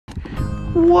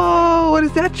Whoa, what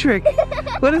is that trick?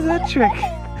 What is that trick?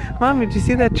 Mom, did you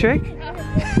see that trick?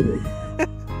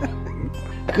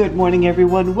 Good morning,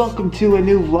 everyone. Welcome to a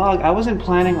new vlog. I wasn't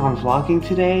planning on vlogging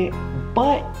today,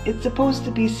 but it's supposed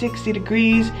to be 60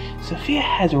 degrees. Sophia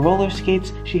has roller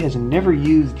skates she has never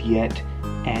used yet,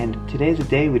 and today's the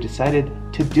day we decided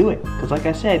to do it. Because like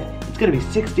I said, it's gonna be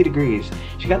 60 degrees.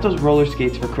 She got those roller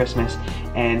skates for Christmas,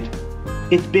 and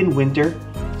it's been winter,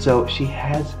 so she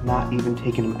has not even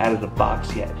taken them out of the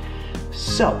box yet.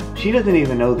 So, she doesn't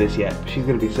even know this yet. She's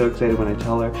gonna be so excited when I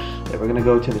tell her that we're gonna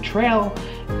go to the trail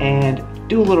and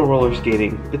do a little roller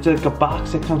skating. It's like a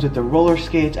box that comes with the roller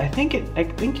skates. I think you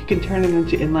can turn it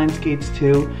into inline skates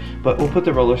too, but we'll put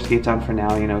the roller skates on for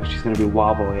now, you know, she's gonna be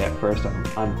wobbly at first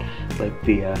on like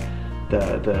the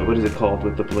what is it called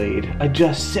with the blade? I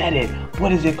just said it!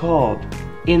 What is it called?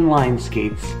 Inline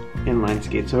skates. Inline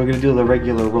skates. So we're gonna do the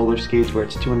regular roller skates where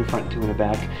it's 2 in the front, 2 in the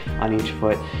back on each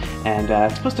foot, and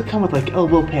it's supposed to come with like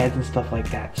elbow pads and stuff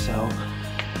like that. So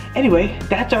anyway,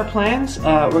 that's our plans.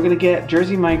 We're gonna get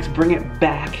Jersey Mike's, bring it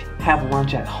back, have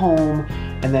lunch at home,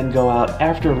 and then go out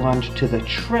after lunch to the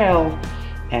trail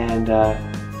and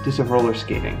do some roller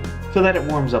skating so that it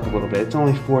warms up a little bit. It's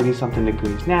only 40 something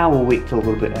degrees now. We'll wait till a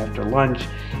little bit after lunch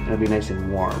and it'll be nice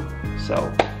and warm.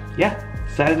 So yeah,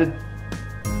 decided to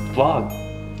vlog.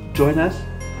 Join us.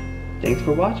 Thanks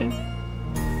for watching.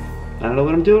 I don't know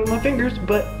what I'm doing with my fingers,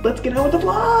 but let's get on with the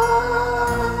vlog!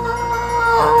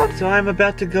 So I'm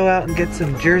about to go out and get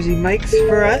some Jersey Mike's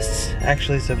for us.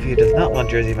 Actually, Sophia does not want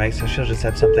Jersey Mike's, so she'll just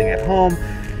have something at home.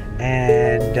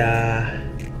 And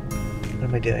what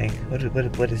am I doing?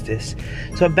 What is this?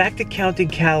 So I'm back to counting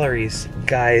calories,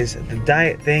 guys. The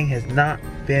diet thing has not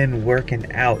been working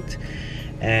out.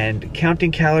 And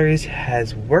counting calories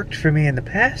has worked for me in the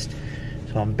past.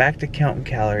 So I'm back to counting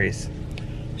calories.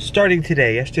 Starting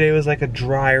today. Yesterday was like a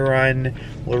dry run.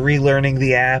 We're relearning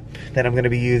the app that I'm gonna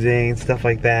be using, stuff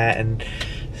like that, and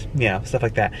yeah, stuff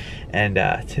like that. And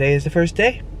today is the first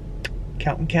day.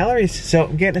 Counting calories. So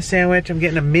I'm getting a sandwich. I'm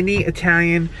getting a mini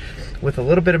Italian with a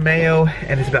little bit of mayo,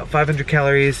 and it's about 500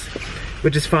 calories,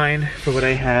 which is fine for what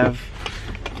I have,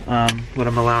 what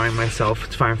I'm allowing myself.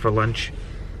 It's fine for lunch.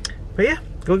 But yeah,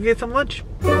 go get some lunch.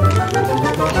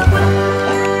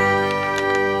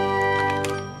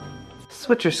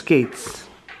 Switcher skates.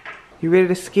 You ready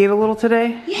to skate a little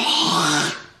today?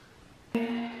 Yeah.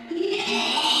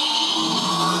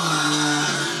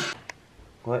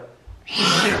 What?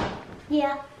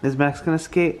 Yeah. Is Max gonna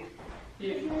skate?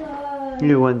 Yeah.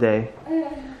 You one day.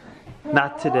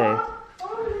 Not today. I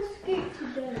want to skate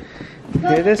today.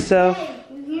 Here it is, Soph.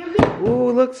 You hear me?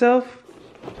 Ooh, look, Soph.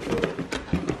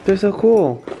 They're so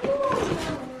cool.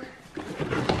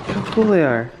 How cool they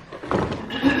are.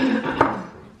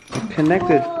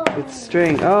 Connected with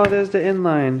string. Oh, there's the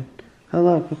inline. Oh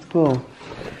look, that's cool.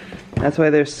 That's why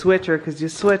they're switcher, because you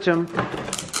switch them.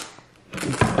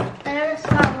 I never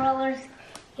saw rollers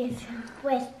with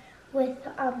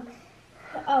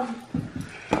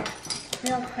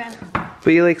Velcro.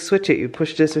 But you like switch it. You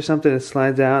push this or something, it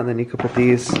slides out, and then you can put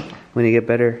these when you get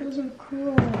better. Those are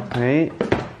cool. Right?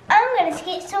 I'm gonna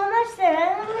skate so much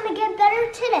that I'm gonna get better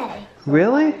today.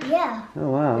 Really? Yeah. Oh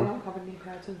wow. They don't have any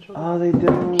pads and shoulders. Oh, they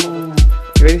don't.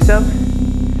 You ready, Soph?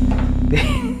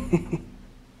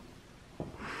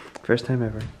 First time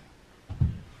ever.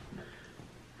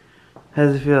 How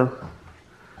does it feel?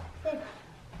 Good.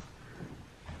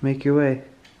 Make your way.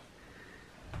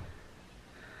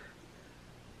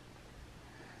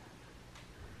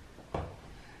 Do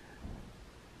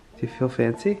you feel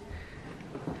fancy?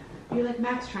 You're like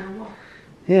Max trying to walk.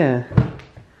 Yeah.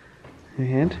 Your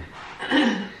hand.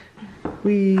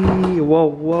 Wee. Whoa,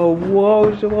 whoa,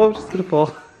 whoa. Whoa, just gonna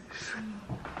fall.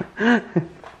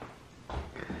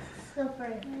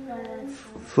 Slippery.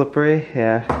 Slippery?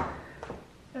 Yeah.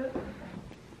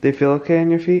 Do you feel okay on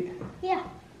your feet? Yeah.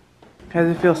 How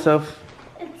does it feel, Soph?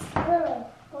 It's a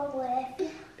little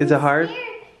wobbly. Is it hard?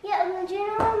 Scared. Yeah, in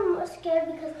general I'm scared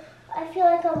because I feel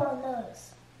like I'm on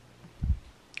those.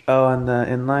 Oh, on the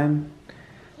inline?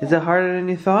 Yeah. Is it harder than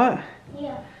you thought?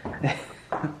 Yeah.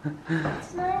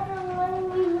 It's not even letting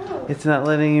me move. It's not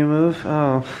letting you move?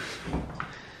 Oh.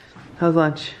 How's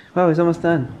lunch? Wow, he's almost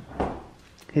done.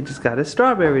 He just got his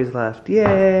strawberries left.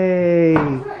 Yay!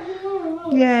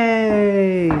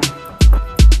 Yay!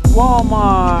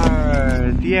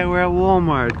 Walmart! Yeah, we're at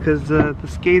Walmart because the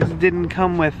skates didn't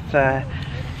come with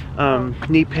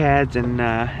knee pads and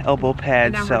elbow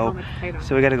pads, so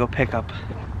we gotta go pick up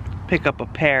a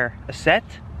pair, a set,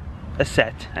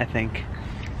 I think.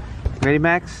 Ready,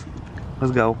 Max?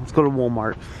 Let's go to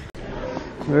Walmart.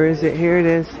 Where is it? Here it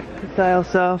is. The style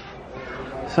stuff.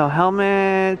 So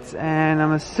helmets, and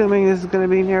I'm assuming this is going to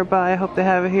be nearby. I hope they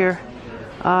have it here.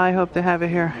 I hope they have it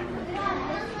here.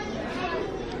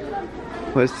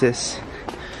 What's this?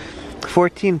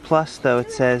 14 plus though,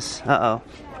 it says. Uh-oh.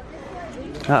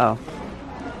 Uh-oh.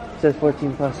 It says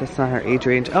 14 plus, that's not her age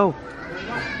range. Oh!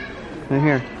 Right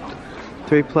here.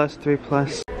 3 plus, 3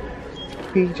 plus.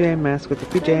 PJ mask with the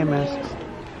PJ masks.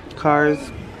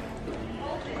 Cars.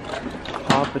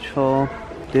 Paw Patrol.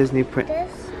 Disney print.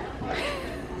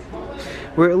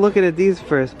 We're looking at these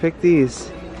first. Pick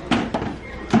these.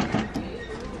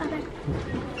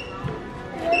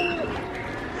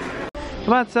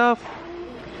 Come on, Soph.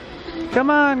 Come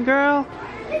on, girl.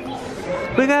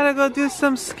 We gotta go do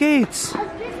some skates. I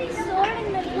was busy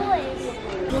sorting the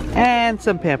toys. And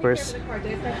some Pampers.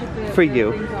 For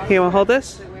you. Here, wanna hold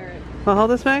this? Wanna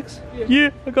hold this, Max? Yeah,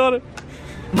 I got it.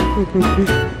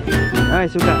 Alright,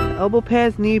 so we got elbow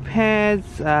pads, knee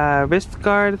pads, wrist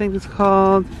guard, I think it's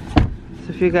called.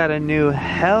 Sophia got a new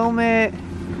helmet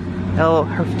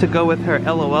to go with her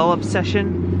LOL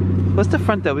obsession. What's the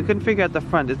front though? We couldn't figure out the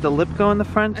front. Does the lip go in the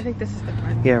front? I think this is the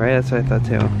front. Yeah, right? That's what I thought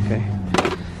too. Okay.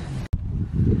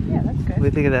 Yeah, that's good. What do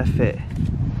you think of that fit?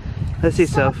 Let's see,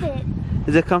 Soph.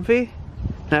 Is it comfy?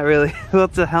 Not really. Well,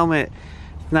 it's a helmet.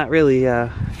 It's not really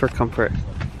for comfort.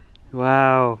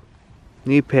 Wow.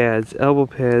 Knee pads, elbow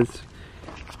pads,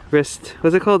 wrist.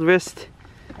 What's it called? Wrist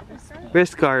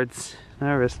guards.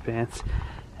 Not wristbands.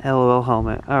 LOL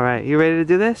helmet. Alright, you ready to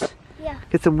do this? Yeah.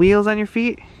 Get some wheels on your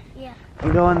feet? Yeah.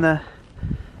 You go in the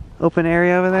open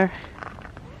area over there.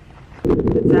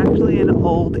 It's actually an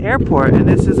old airport and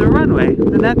this is a runway.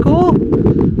 Isn't that cool?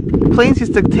 Planes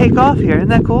used to take off here. Isn't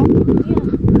that cool? Yeah.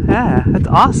 Yeah, that's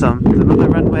awesome. It's another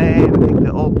runway. I think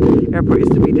the old airport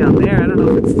used to be down there. I don't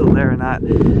know if it's still there or not.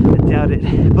 I doubt it.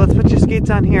 But let's put your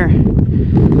skates on here.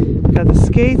 We got the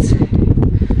skates.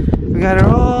 We got her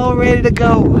all ready to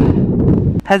go.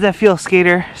 How's that feel,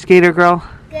 skater girl?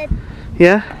 Good.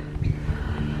 Yeah?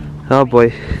 Oh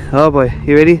boy. Oh boy.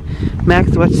 You ready?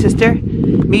 Max, watch sister.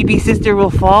 Maybe sister will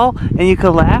fall and you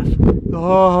can laugh.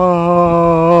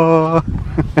 Oh.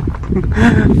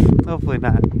 Hopefully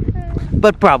not.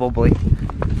 But probably.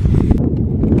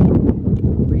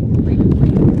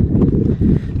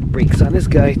 Brakes on this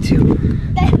guy too.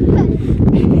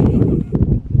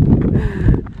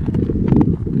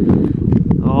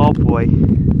 Oh boy.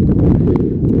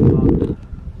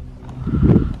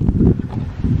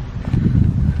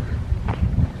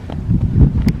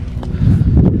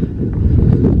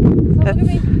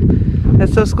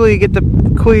 That's so cool. You get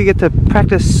to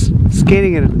practice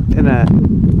skating on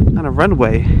a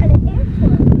runway.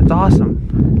 That's awesome.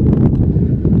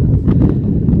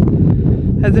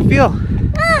 How's it feel?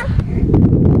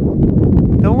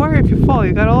 Don't worry if you fall.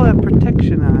 You got all that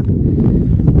protection on.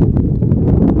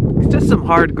 It's just some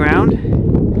hard ground,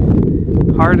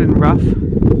 hard and rough.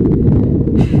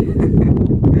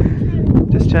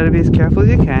 Just try to be as careful as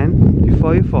you can. If you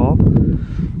fall, you fall.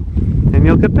 And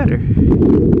you'll get better.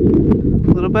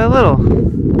 Little by little.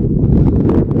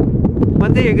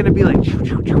 One day you're gonna be like, choo,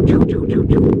 choo, choo, choo, choo, choo,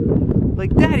 choo.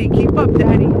 Like, Daddy, keep up,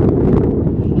 Daddy.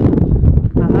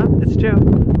 It's true.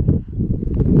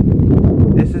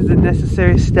 This is a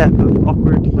necessary step of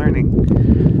awkward learning.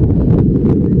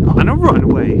 On a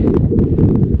runway.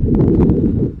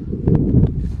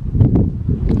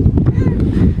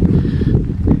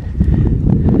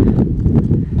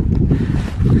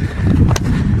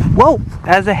 Whoa!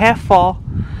 As a half fall.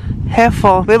 Half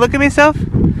fall. Wait, look at me, Soph.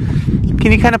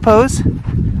 Can you kind of pose?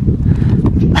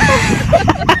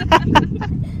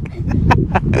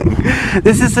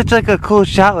 This is such like a cool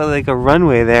shot with like a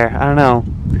runway there. I don't know.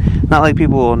 Not like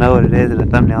people will know what it is in a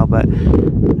thumbnail, but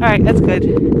alright, that's good.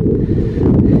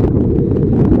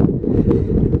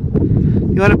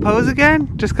 You want to pose again?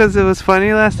 Just because it was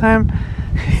funny last time?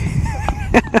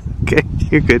 Okay,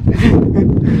 you're good.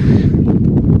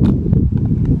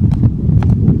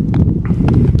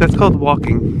 That's called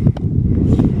walking.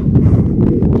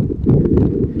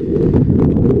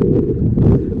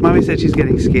 Mommy said she's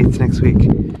getting skates next week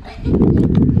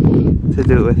to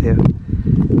do it with you.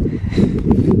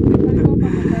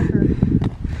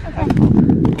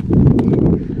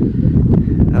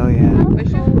 Oh yeah.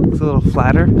 It's a little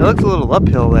flatter. It looks a little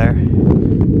uphill there.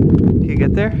 Can you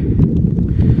get there?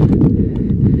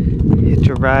 Hitch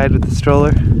a ride with the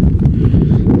stroller.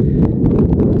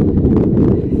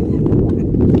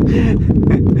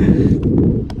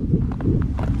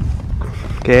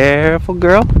 Careful,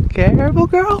 girl. Careful,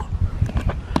 girl.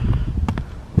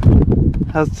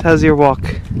 How's your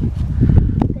walk?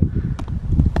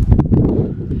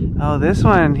 Oh, this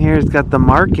one here's got the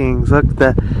markings. Look,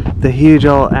 the huge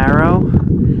old arrow,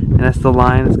 and that's the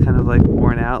line. It's kind of like orange.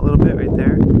 worn out a little bit right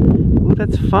there. Ooh,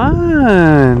 that's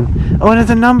fun. Oh, and there's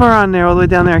a number on there all the way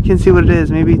down there. I can't see what it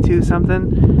is. Maybe 2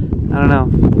 something? I don't know.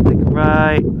 Like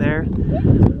right there.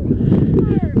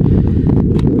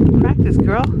 Practice,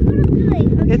 girl.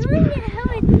 It's doing it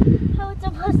how it's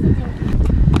supposed to do.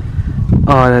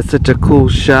 Oh, that's such a cool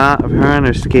shot of her on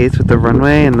her skates with the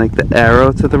runway and like the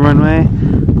arrow to the runway.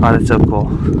 Oh, that's so cool.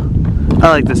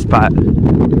 I like this spot.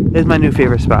 It's my new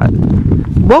favorite spot.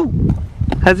 Whoa!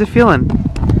 How's it feeling?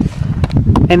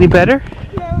 Any better?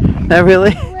 No. Not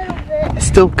really? A little bit.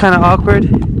 Still kind of awkward?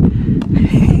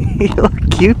 You look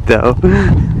cute though.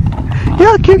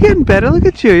 You look, you're getting better. Look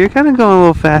at you. You're kind of going a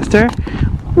little faster.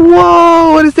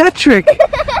 Whoa! What is that trick?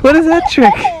 What is that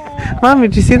trick? Mom,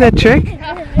 did you see that trick?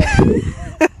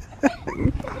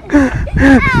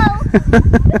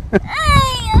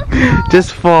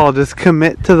 Just fall. Just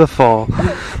commit to the fall.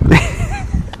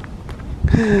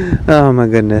 Oh my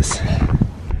goodness.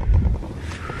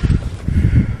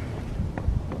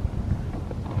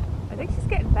 I think she's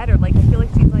getting better. Like, I feel like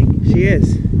she's like She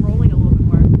is. rolling a little bit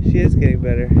more. She is getting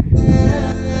better.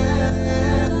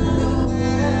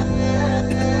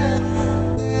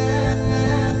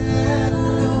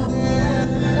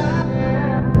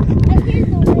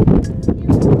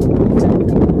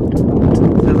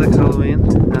 Sounds like Halloween.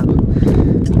 No.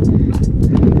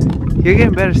 You're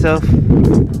getting better, Soph.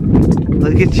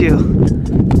 Look at you.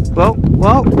 Whoa,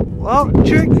 whoa, whoa,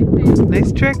 trick.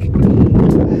 Nice trick.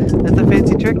 That's a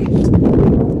fancy trick.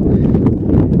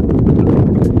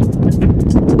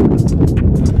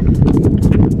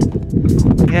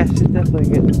 Yeah, she's definitely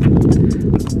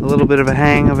getting a little bit of a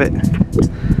hang of it.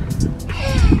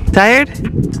 Tired? Is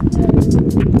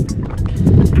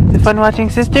it fun watching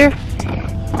sister?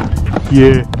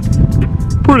 Yeah.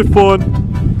 Pretty fun.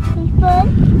 Fun?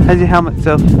 How's your helmet,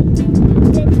 Soph?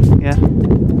 Yeah.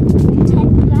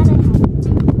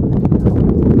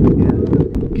 Yeah.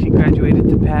 She graduated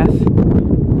to path.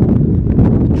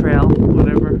 Trail,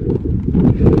 whatever.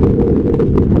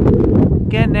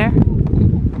 Getting there.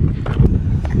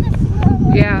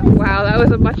 Yeah, wow, that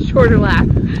was a much shorter lap.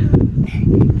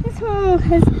 This one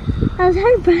because I was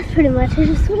out of breath pretty much. I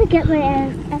just want to get my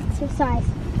exercise.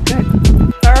 Good.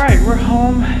 Alright, we're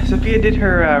home. Sophia did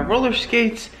her roller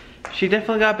skates. She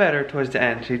definitely got better towards the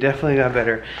end. She definitely got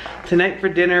better. Tonight for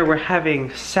dinner, we're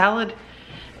having salad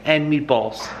and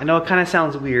meatballs. I know it kind of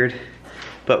sounds weird,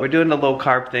 but we're doing the low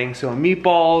carb thing. So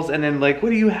meatballs, and then like, what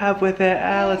do you have with it?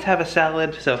 Let's have a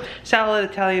salad. So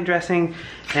salad, Italian dressing,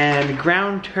 and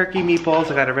ground turkey meatballs.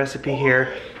 I got a recipe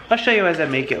here. I'll show you as I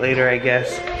make it later, I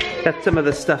guess. Got some of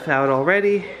the stuff out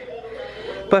already.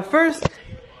 But first, a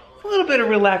little bit of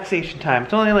relaxation time.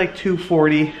 It's only like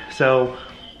 2:40, so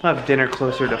I'll have dinner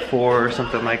closer to 4 or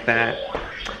something like that.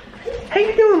 How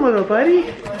you doing, little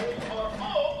buddy?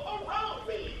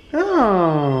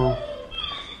 Oh.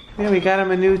 Yeah, we got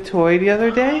him a new toy the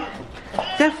other day.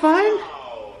 Is that fun?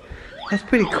 That's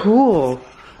pretty cool.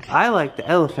 I like the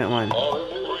elephant one.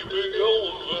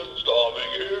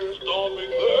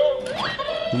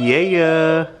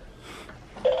 Yeah.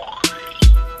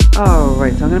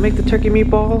 Alright, so I'm gonna make the turkey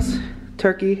meatballs.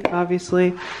 Turkey,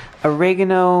 obviously.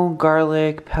 Oregano,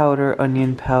 garlic powder,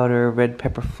 onion powder, red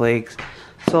pepper flakes,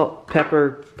 salt,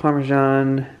 pepper,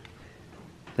 Parmesan.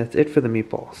 That's it for the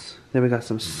meatballs. Then we got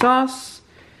some sauce,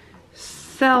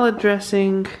 salad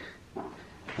dressing,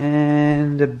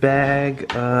 and a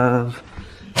bag of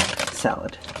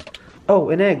salad. Oh,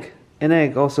 an egg. An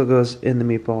egg also goes in the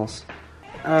meatballs.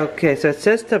 Okay, so it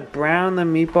says to brown the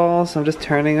meatballs. I'm just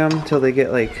turning them until they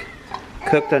get like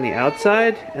cooked on the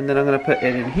outside, and then I'm gonna put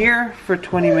it in here for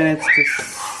 20 minutes to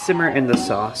simmer in the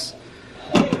sauce.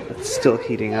 It's still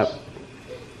heating up.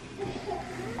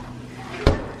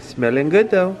 Smelling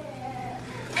good though.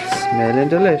 Smelling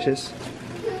delicious.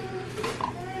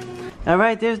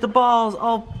 Alright, there's the balls,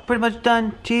 all pretty much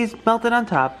done. Cheese melted on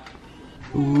top.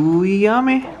 Ooh,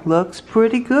 yummy. Looks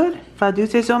pretty good, if I do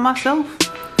say so myself.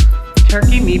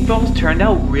 Turkey meatballs turned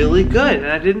out really good,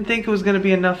 and I didn't think it was gonna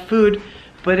be enough food,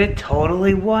 but it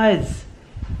totally was.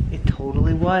 It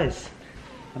totally was.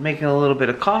 I'm making a little bit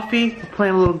of coffee. We're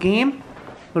playing a little game.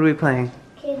 What are we playing?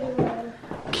 Candyland.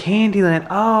 Candyland.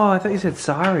 Oh, I thought you said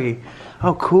sorry.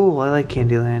 Oh, cool. I like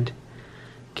Candyland.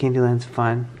 Candyland's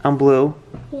fun. I'm blue.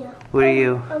 Yeah. What are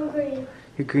you? I'm green.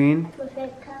 You're green? With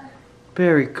red color.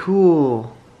 Very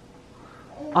cool.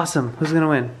 Awesome. Who's gonna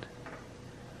win?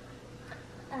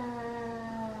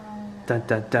 Dun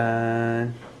dun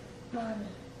dun. Mommy.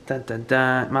 Dun dun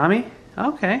dun. Mommy?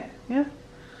 Okay, yeah.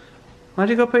 Why don't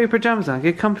you go put your pajamas on?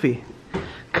 Get comfy.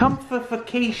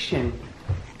 Comfification.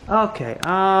 Okay,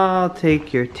 I'll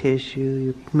take your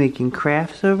tissue. You're making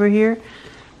crafts over here.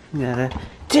 You gotta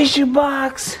Tissue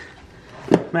box!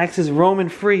 Max is roaming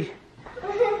free.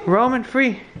 Roaming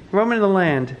free. Roaming the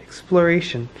land.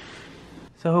 Exploration.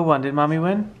 So who won? Did Mommy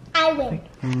win? I win.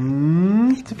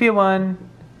 Sophia won.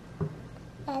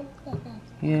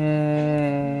 Yay.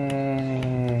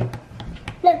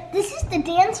 Look, this is the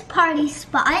dance party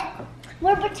spot.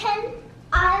 We're pretend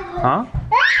I was. Huh?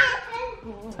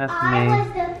 That's I me.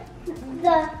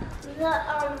 was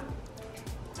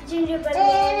the gingerbread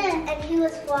man, and he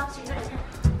was Flossie.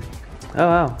 Oh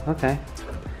wow, okay.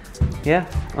 Yeah,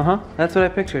 that's what I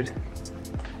pictured.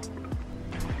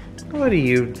 What are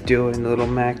you doing, little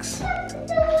Max?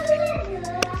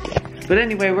 But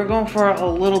anyway, we're going for a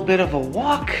little bit of a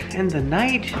walk in the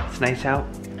night. It's nice out.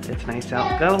 It's nice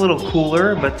out. Got a little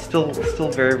cooler, but still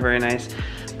very, very nice.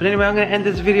 But anyway, I'm gonna end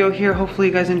this video here. Hopefully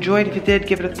you guys enjoyed. If you did,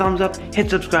 give it a thumbs up, hit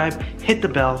subscribe, hit the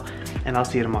bell, and I'll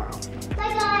see you tomorrow.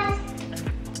 Bye guys.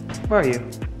 Where are you?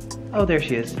 Oh, there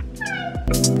she is.